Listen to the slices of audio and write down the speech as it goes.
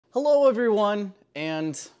Hello everyone,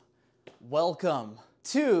 and welcome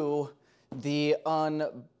to the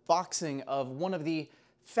unboxing of one of the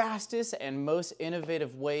fastest and most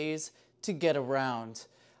innovative ways to get around.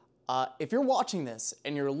 If you're watching this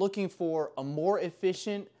and you're looking for a more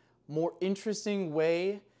efficient, more interesting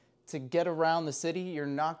way to get around the city, you're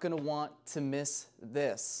not gonna want to miss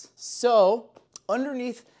this. So,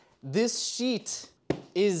 underneath this sheet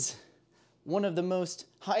is one of the most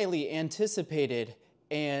highly anticipated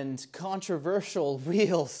and controversial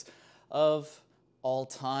wheels of all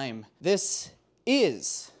time. This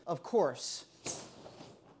is, of course,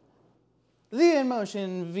 the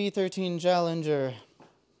InMotion V13 Challenger.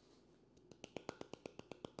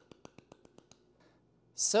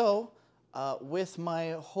 So, with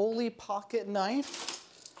my holy pocket knife,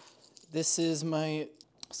 this is my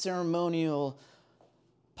ceremonial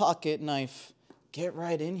pocket knife. Get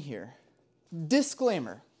right in here.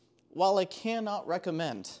 Disclaimer. While I cannot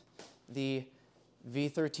recommend the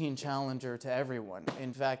V13 Challenger to everyone,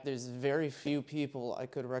 in fact, there's very few people I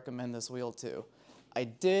could recommend this wheel to, I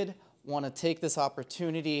did want to take this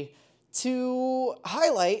opportunity to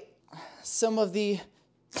highlight some of the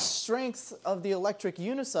strengths of the electric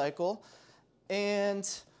unicycle and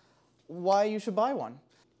why you should buy one.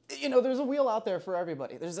 You know, there's a wheel out there for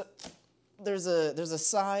everybody. There's a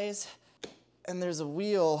size and there's a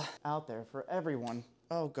wheel out there for everyone.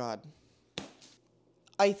 Oh God.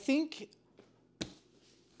 I think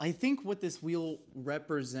what this wheel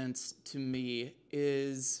represents to me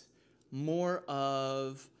is more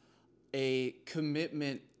of a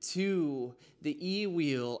commitment to the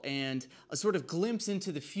e-wheel and a sort of glimpse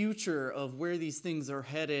into the future of where these things are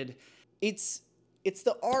headed. It's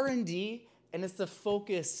the R&D and it's the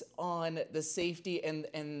focus on the safety and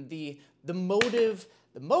the motive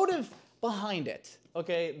behind it.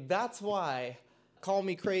 Okay, that's why. Call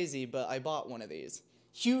me crazy, but I bought one of these.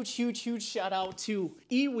 Huge shout out to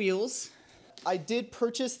e-wheels. I did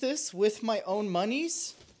purchase this with my own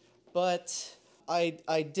monies, but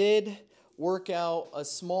I did work out a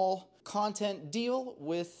small content deal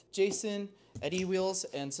with Jason at e-wheels,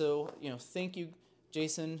 and so, you know, thank you,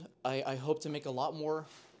 Jason. I hope to make a lot more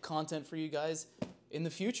content for you guys in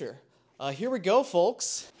the future. Here we go,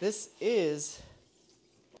 folks. This is,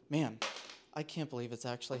 man, I can't believe it's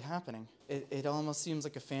actually happening. It almost seems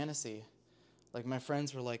like a fantasy. Like my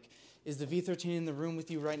friends were like, is the V13 in the room with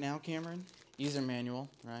you right now, Cameron? User manual,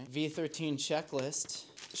 right? V13 checklist,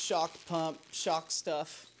 shock pump, shock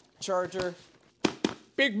stuff, charger.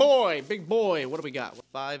 Big boy, what do we got?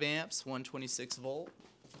 5 amps, 126 volt.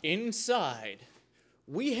 Inside,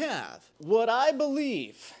 we have what I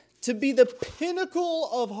believe to be the pinnacle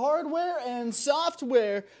of hardware and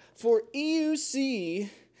software for EUC.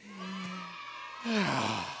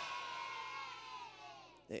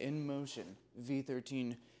 The InMotion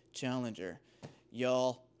V13 Challenger.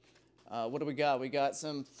 Y'all, what do we got? We got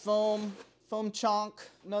some foam chunk,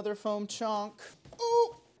 another foam chunk.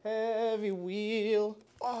 Ooh, heavy wheel.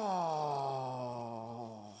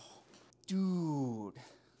 Oh, dude.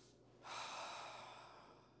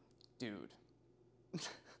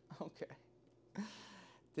 Okay.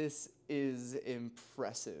 This is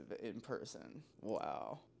impressive in person.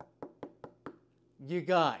 Wow. You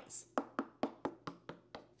guys.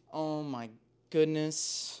 Oh my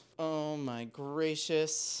goodness. Oh my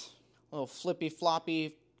gracious. Little flippy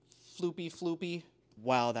floppy, floopy floopy.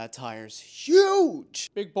 Wow, that tire's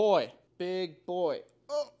huge. Big boy.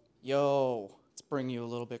 Oh. Yo, let's bring you a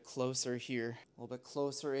little bit closer here. A little bit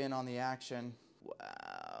closer in on the action.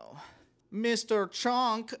 Wow. Mr.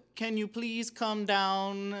 Chunk, can you please come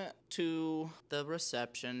down to the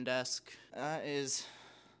reception desk? That is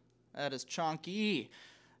chunky.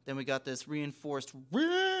 Then we got this reinforced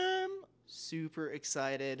rim. Super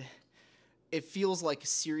excited. It feels like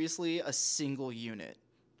seriously a single unit.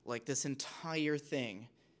 Like this entire thing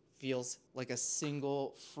feels like a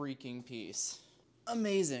single freaking piece.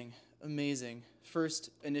 Amazing. First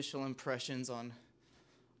initial impressions on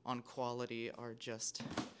quality are just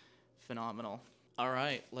phenomenal. All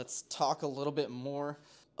right, let's talk a little bit more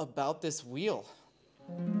about this wheel.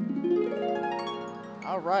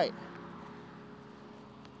 All right.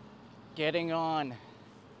 Getting on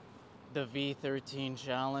the V13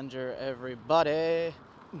 Challenger, everybody.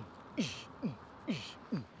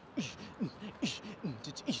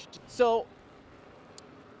 So,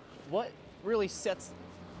 what really sets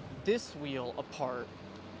this wheel apart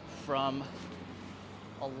from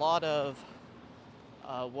a lot of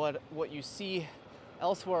what you see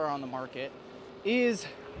elsewhere on the market is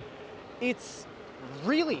it's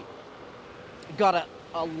really got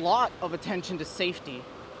a lot of attention to safety,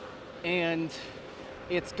 and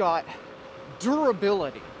it's got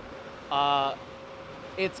durability.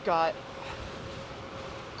 It's got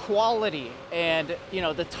quality, and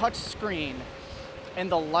the touch screen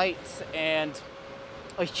and the lights, and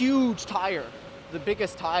a huge tire, the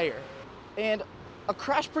biggest tire, and a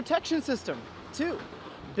crash protection system too.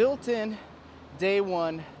 Built-in day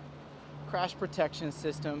one crash protection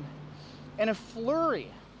system, and a flurry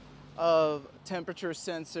of temperature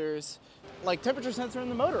sensors, like temperature sensor in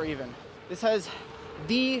the motor even. This has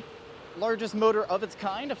the largest motor of its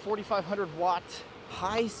kind, a 4,500 watt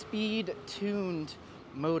high-speed tuned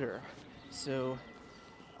motor. So,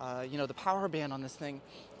 the power band on this thing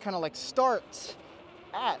kind of like starts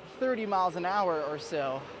at 30 miles an hour or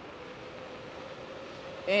so.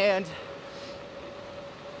 And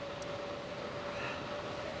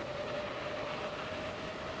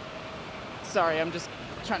sorry, I'm just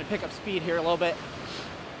trying to pick up speed here a little bit.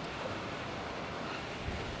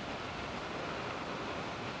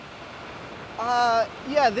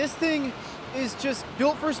 Yeah, this thing is just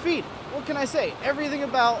built for speed. What can I say? Everything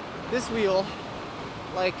about this wheel,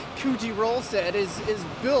 like Kuji Roll said, is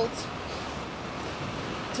built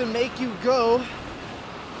to make you go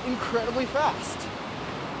incredibly fast.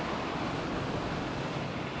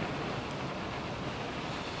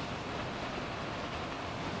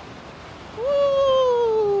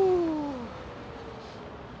 Woo!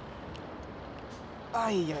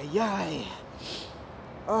 Ay, ay, ay.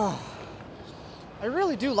 Oh, I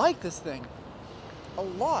really do like this thing a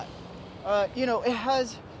lot. It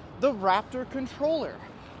has the Raptor controller,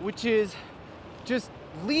 which is just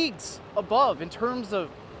leagues above in terms of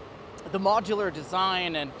the modular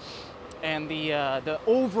design and the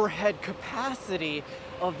overhead capacity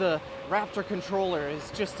of the Raptor controller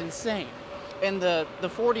is just insane. And the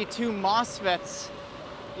 42 MOSFETs,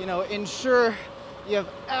 ensure you have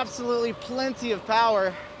absolutely plenty of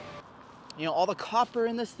power. All the copper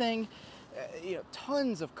in this thing,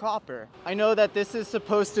 tons of copper. I know that this is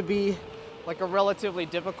supposed to be like a relatively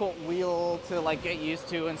difficult wheel to like get used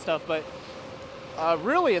to and stuff, but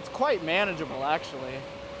really it's quite manageable actually.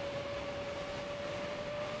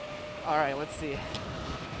 All right, let's see.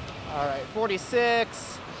 All right,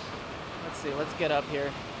 46. Let's see, let's get up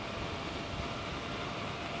here.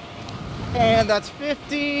 And that's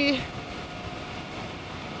 50.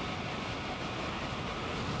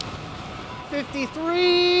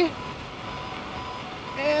 53.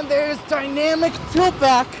 And there's dynamic tilt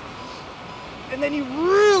back. And then you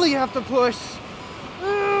really have to push.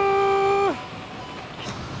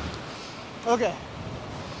 Okay.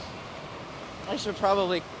 I should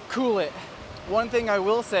probably cool it. One thing I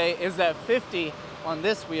will say is that 50 on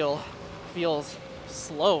this wheel feels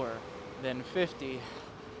slower than 50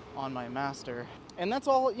 on my Master. And that's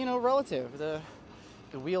all, relative. The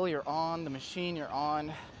wheel you're on, the machine you're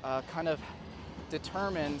on, kind of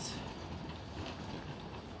determines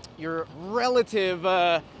your relative,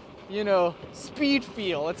 speed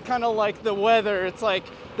feel. It's kind of like the weather. It's like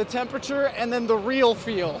the temperature and then the real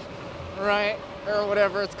feel, right? Or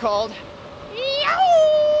whatever it's called.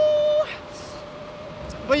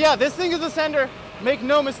 But yeah, this thing is a sender. Make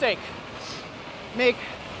no mistake. Make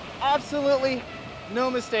absolutely no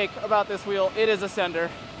mistake about this wheel. It is a sender.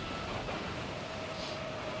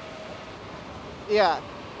 Yeah,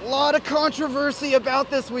 a lot of controversy about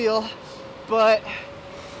this wheel, but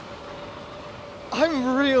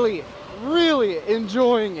I'm really, really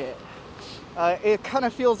enjoying it. It kind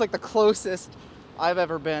of feels like the closest I've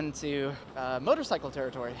ever been to motorcycle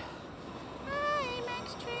territory. Hi,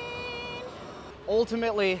 Max Train.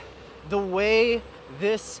 Ultimately, the way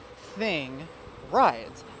this thing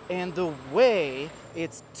rides and the way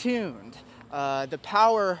it's tuned, the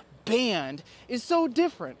power band is so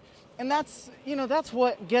different. And that's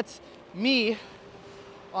what gets me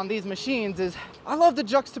on these machines is I love the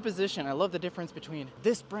juxtaposition. I love the difference between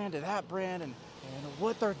this brand and that brand and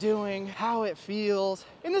what they're doing, how it feels.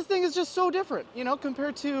 And this thing is just so different,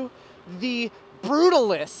 compared to the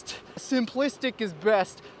brutalist, simplistic is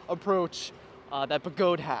best approach that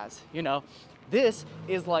Pagode has, This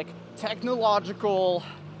is like technological,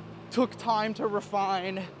 took time to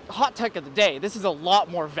refine. Hot tech of the day, this is a lot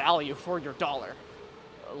more value for your dollar.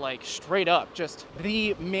 Like straight up, just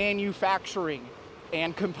the manufacturing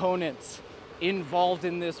and components involved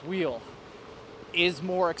in this wheel is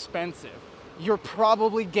more expensive. You're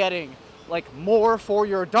probably getting like more for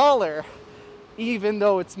your dollar, even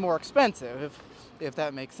though it's more expensive, if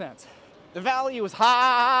that makes sense. The value is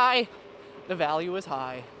high. The value is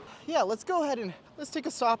high. Yeah, let's go ahead and let's take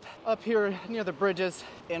a stop up here near the bridges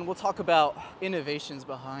and we'll talk about innovations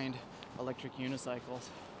behind electric unicycles.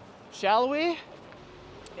 Shall we?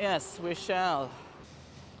 Yes, we shall.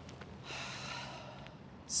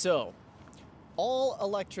 So, All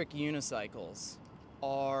electric unicycles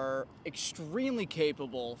are extremely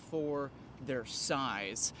capable for their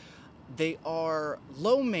size. They are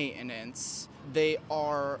low maintenance, they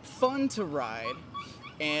are fun to ride,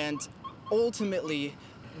 and ultimately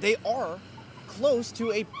they are close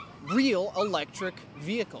to a real electric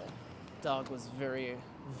vehicle. Dog was very,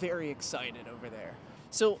 very excited over there.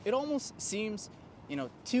 So it almost seems,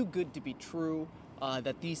 too good to be true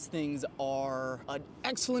that these things are an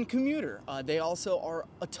excellent commuter. They also are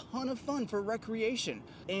a ton of fun for recreation,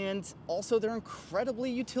 and also they're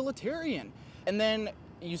incredibly utilitarian. And then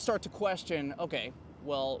you start to question, okay,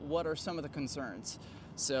 well, what are some of the concerns?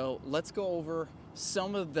 So let's go over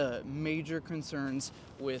some of the major concerns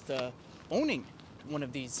with owning one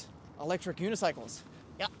of these electric unicycles.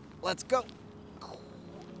 Yeah, let's go.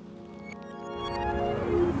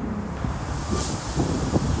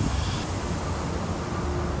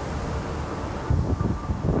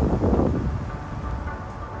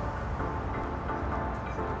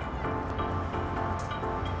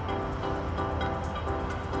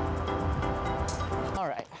 All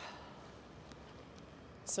right.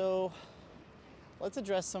 So let's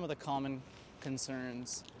address some of the common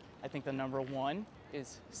concerns. I think the number one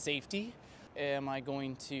is safety. Am I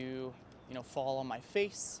going to, fall on my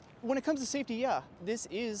face? When it comes to safety, yeah, this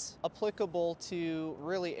is applicable to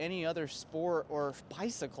really any other sport or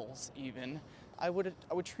bicycles even. I would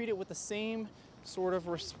treat it with the same sort of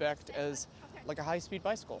respect as like a high-speed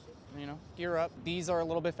bicycle. Gear up. These are a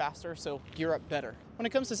little bit faster, so gear up better. When it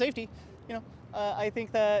comes to safety, I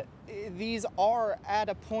think that these are at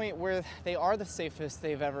a point where they are the safest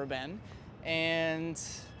they've ever been. And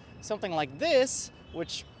something like this,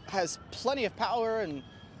 which has plenty of power and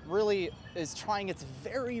really is trying its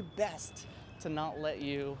very best to not let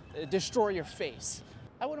you destroy your face,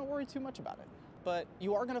 I wouldn't worry too much about it. But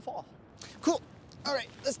you are gonna fall. Cool. All right,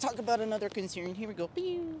 let's talk about another concern. Here we go.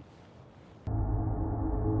 Pew.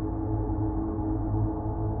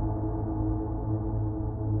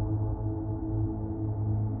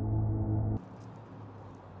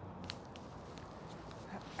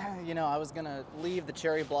 I was gonna leave the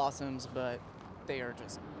cherry blossoms, but they are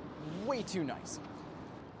just way too nice.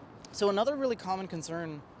 So another really common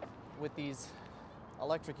concern with these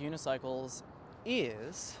electric unicycles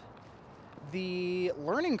is the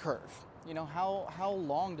learning curve. How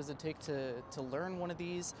long does it take to learn one of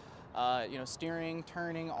these? Steering,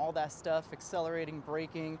 turning, all that stuff, accelerating,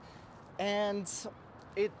 braking, and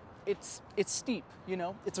it's steep.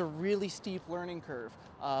 It's a really steep learning curve,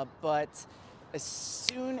 but as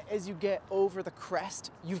soon as you get over the crest,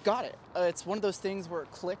 you've got it. It's one of those things where it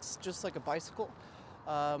clicks just like a bicycle.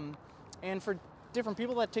 And for different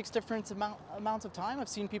people, that takes different amounts of time. I've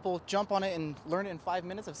seen people jump on it and learn it in 5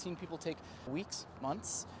 minutes. I've seen people take weeks,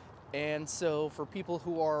 months. And so for people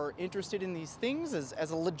who are interested in these things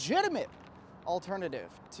as a legitimate alternative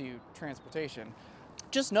to transportation,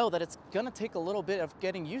 just know that it's gonna take a little bit of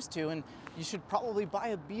getting used to, and you should probably buy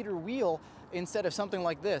a beater wheel instead of something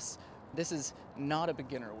like this. This is not a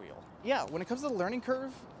beginner wheel. Yeah, when it comes to the learning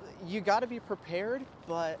curve, you gotta be prepared,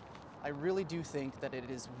 but I really do think that it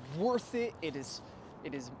is worth it. It is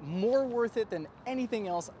more worth it than anything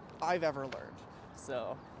else I've ever learned.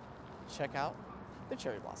 So check out the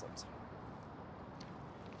cherry blossoms.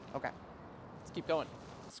 Okay, let's keep going.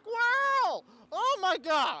 Squirrel! Oh my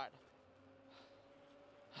God!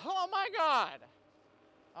 Oh my God!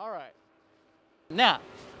 All right. Now,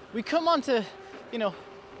 we come on to,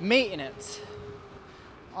 maintenance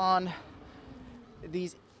on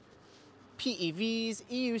these PEVs,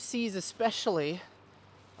 EUCs especially,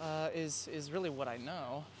 is really what I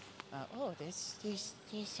know. This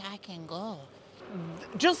I can go.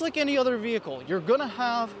 Just like any other vehicle, you're gonna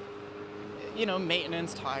have,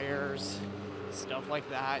 maintenance, tires, stuff like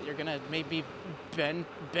that. You're gonna maybe bend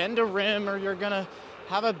a rim, or you're gonna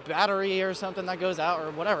have a battery or something that goes out or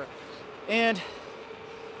whatever. And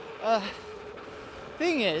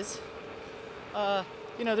thing is,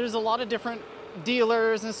 there's a lot of different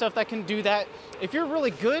dealers and stuff that can do that. If you're really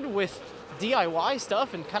good with DIY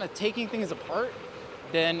stuff and kind of taking things apart,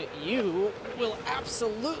 then you will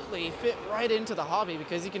absolutely fit right into the hobby,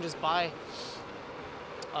 because you can just buy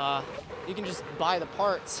the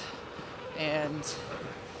parts and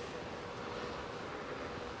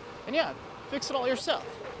yeah, fix it all yourself.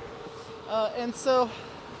 And so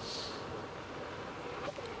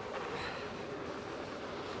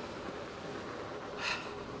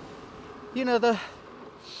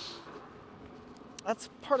that's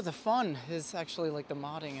part of the fun, is actually like the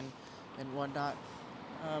modding and whatnot.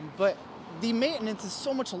 But the maintenance is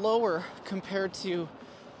so much lower compared to,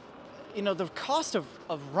 the cost of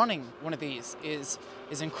running one of these is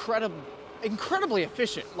incredibly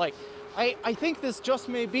efficient. Like, I think this just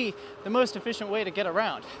may be the most efficient way to get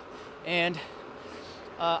around. And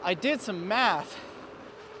I did some math.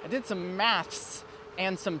 I did some maths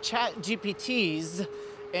and some chat GPTs,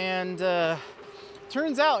 and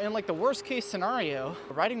turns out in like the worst case scenario,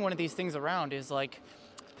 riding one of these things around is like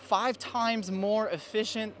 5 times more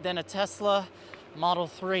efficient than a Tesla Model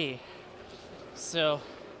 3. So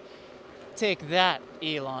take that,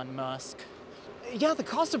 Elon Musk. Yeah, the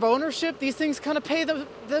cost of ownership, these things kind of pay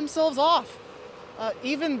themselves off.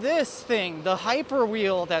 Even this thing, the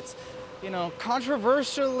Hyperwheel, that's, you know,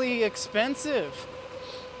 controversially expensive,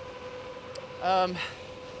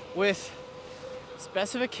 with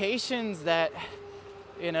specifications that,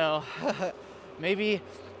 you know, maybe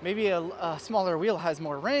a smaller wheel has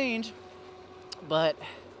more range, but,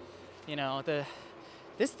 you know,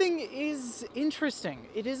 this thing is interesting.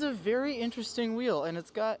 It is a very interesting wheel, and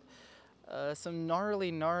it's got some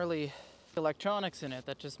gnarly electronics in it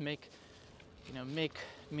that just make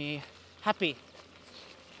me happy.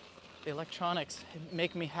 The electronics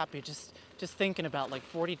make me happy just thinking about like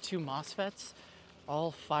 42 MOSFETs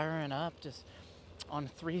all firing up just on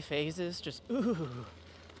 3 phases, just ooh,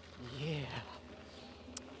 yeah.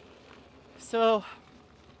 So,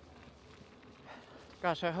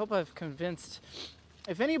 gosh, I hope I've convinced,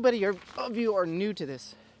 if anybody of you are new to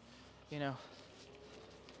this, you know,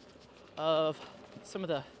 of some of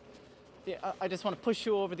the, yeah, I just want to push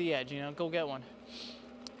you over the edge, you know, go get one.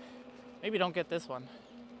 Maybe don't get this one,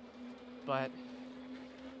 but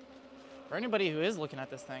for anybody who is looking at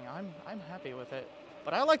this thing, I'm happy with it.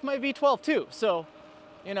 But I like my V12 too, so,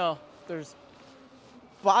 you know, there's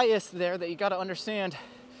bias there that you got to understand.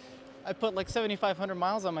 I put like 7,500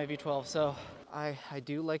 miles on my V12, so I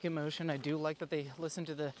do like InMotion. I do like that they listen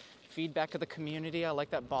to the feedback of the community. I like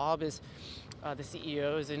that Bob is, the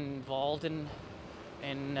CEO, is involved in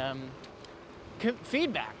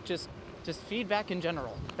feedback, just feedback in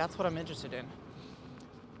general. That's what I'm interested in.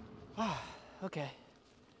 Okay.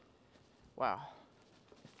 Wow.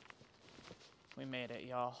 We made it,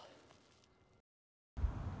 y'all.